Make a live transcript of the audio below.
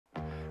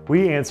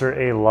We answer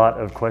a lot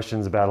of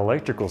questions about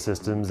electrical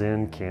systems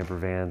in camper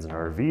vans and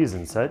RVs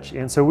and such,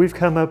 and so we've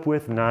come up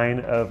with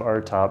 9 of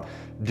our top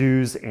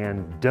do's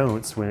and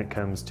don'ts when it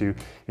comes to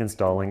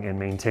installing and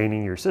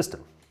maintaining your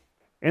system.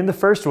 And the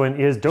first one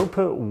is don't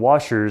put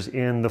washers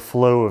in the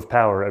flow of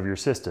power of your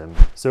system.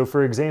 So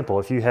for example,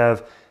 if you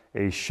have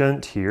a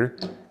shunt here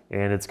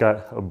and it's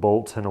got a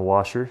bolt and a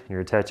washer, and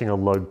you're attaching a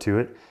lug to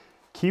it,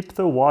 keep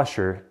the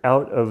washer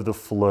out of the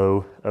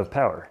flow of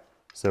power.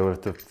 So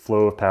if the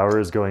flow of power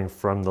is going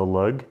from the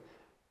lug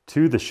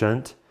to the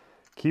shunt,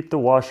 keep the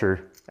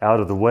washer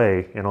out of the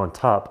way and on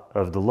top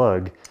of the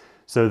lug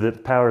so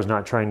that power is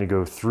not trying to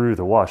go through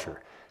the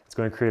washer. It's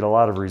going to create a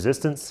lot of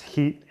resistance,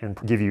 heat, and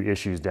give you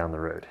issues down the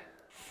road.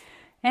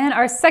 And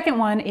our second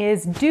one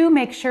is do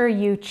make sure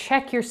you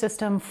check your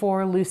system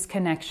for loose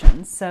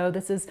connections. So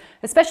this is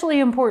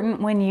especially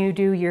important when you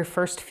do your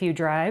first few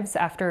drives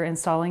after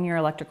installing your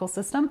electrical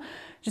system.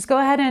 Just go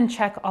ahead and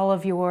check all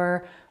of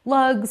your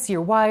lugs,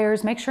 your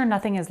wires, make sure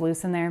nothing is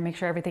loose in there, make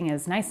sure everything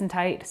is nice and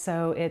tight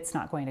so it's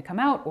not going to come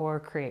out or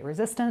create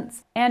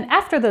resistance. And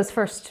after those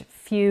first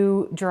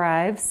few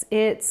drives,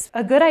 it's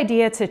a good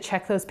idea to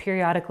check those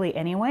periodically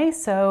anyway.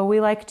 So we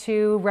like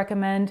to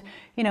recommend,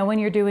 when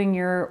you're doing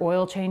your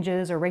oil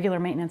changes or regular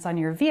maintenance on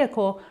your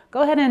vehicle,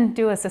 go ahead and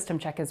do a system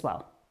check as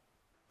well.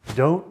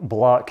 Don't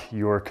block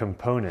your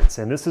components,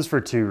 and this is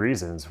for 2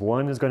 reasons.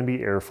 One is going to be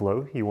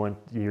airflow. You want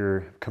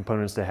your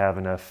components to have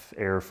enough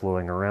air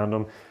flowing around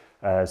them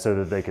so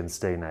that they can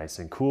stay nice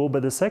and cool.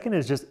 But the second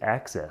is just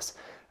access.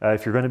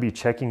 If you're going to be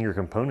checking your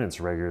components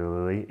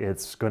regularly,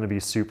 it's going to be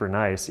super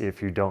nice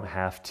if you don't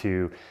have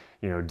to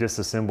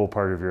disassemble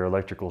part of your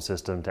electrical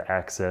system to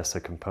access a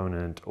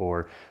component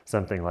or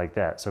something like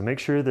that. So make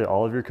sure that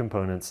all of your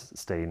components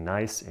stay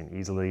nice and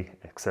easily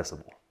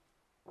accessible.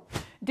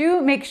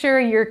 Do make sure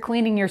you're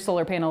cleaning your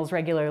solar panels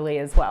regularly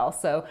as well.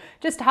 So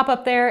just hop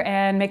up there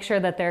and make sure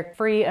that they're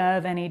free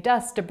of any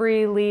dust,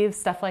 debris, leaves,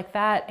 stuff like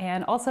that.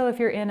 And also if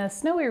you're in a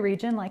snowy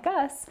region like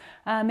us,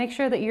 make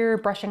sure that you're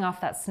brushing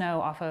off that snow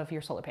off of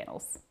your solar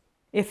panels.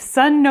 If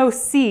sun no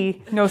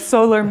see, no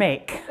solar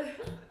make.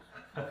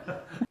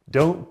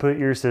 Don't put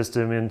your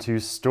system into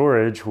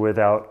storage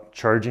without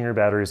charging your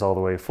batteries all the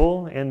way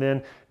full and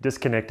then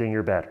disconnecting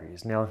your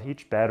batteries. Now,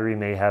 each battery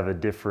may have a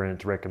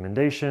different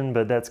recommendation,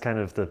 but that's kind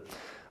of the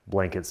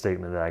blanket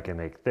statement that I can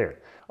make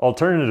there.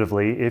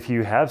 Alternatively, if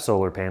you have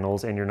solar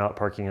panels and you're not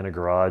parking in a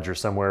garage or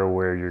somewhere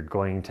where you're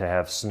going to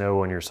have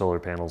snow on your solar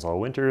panels all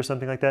winter or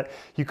something like that,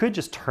 you could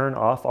just turn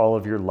off all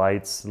of your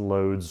lights,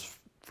 loads,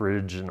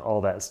 fridge and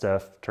all that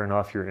stuff, turn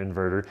off your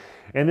inverter,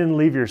 and then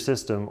leave your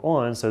system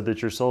on so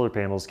that your solar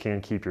panels can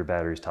keep your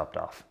batteries topped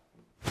off.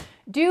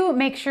 Do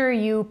make sure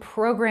you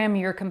program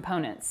your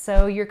components.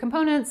 So your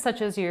components,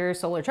 such as your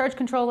solar charge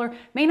controller,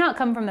 may not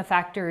come from the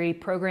factory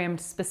programmed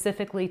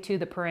specifically to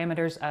the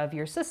parameters of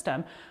your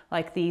system,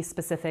 like the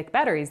specific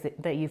batteries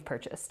that you've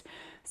purchased.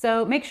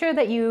 So make sure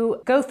that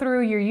you go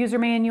through your user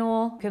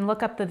manual, you can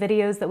look up the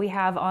videos that we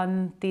have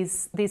on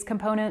these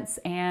components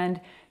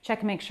and check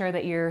and make sure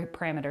that your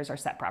parameters are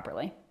set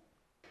properly.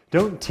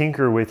 Don't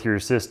tinker with your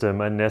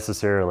system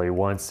unnecessarily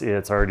once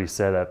it's already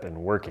set up and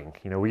working.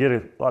 We get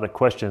a lot of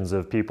questions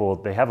of people,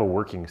 they have a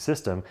working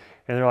system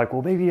and they're like,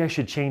 well, maybe I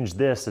should change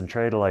this and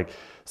try to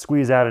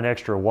squeeze out an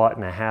extra 1.5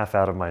 watts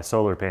out of my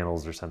solar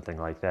panels or something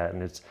like that.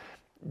 And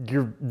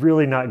you're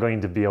really not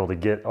going to be able to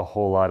get a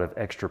whole lot of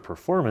extra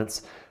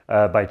performance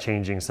by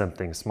changing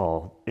something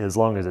small as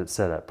long as it's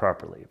set up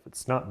properly. If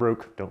it's not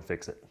broke, don't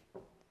fix it.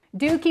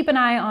 Do keep an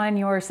eye on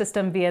your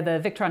system via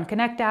the Victron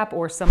Connect app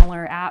or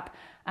similar app.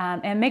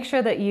 And make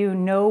sure that you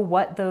know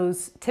what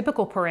those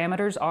typical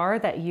parameters are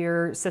that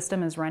your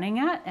system is running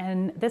at.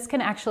 And this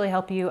can actually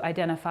help you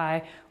identify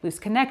loose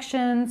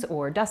connections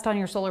or dust on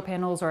your solar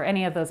panels or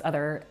any of those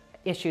other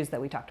issues that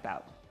we talked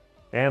about.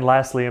 And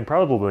lastly, and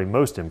probably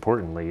most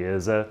importantly,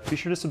 is be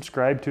sure to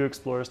subscribe to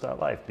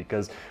EXPLORIST.life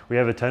because we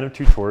have a ton of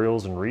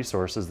tutorials and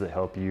resources that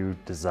help you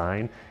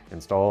design,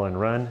 install, and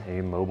run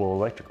a mobile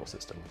electrical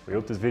system. We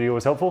hope this video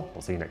was helpful.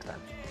 We'll see you next time.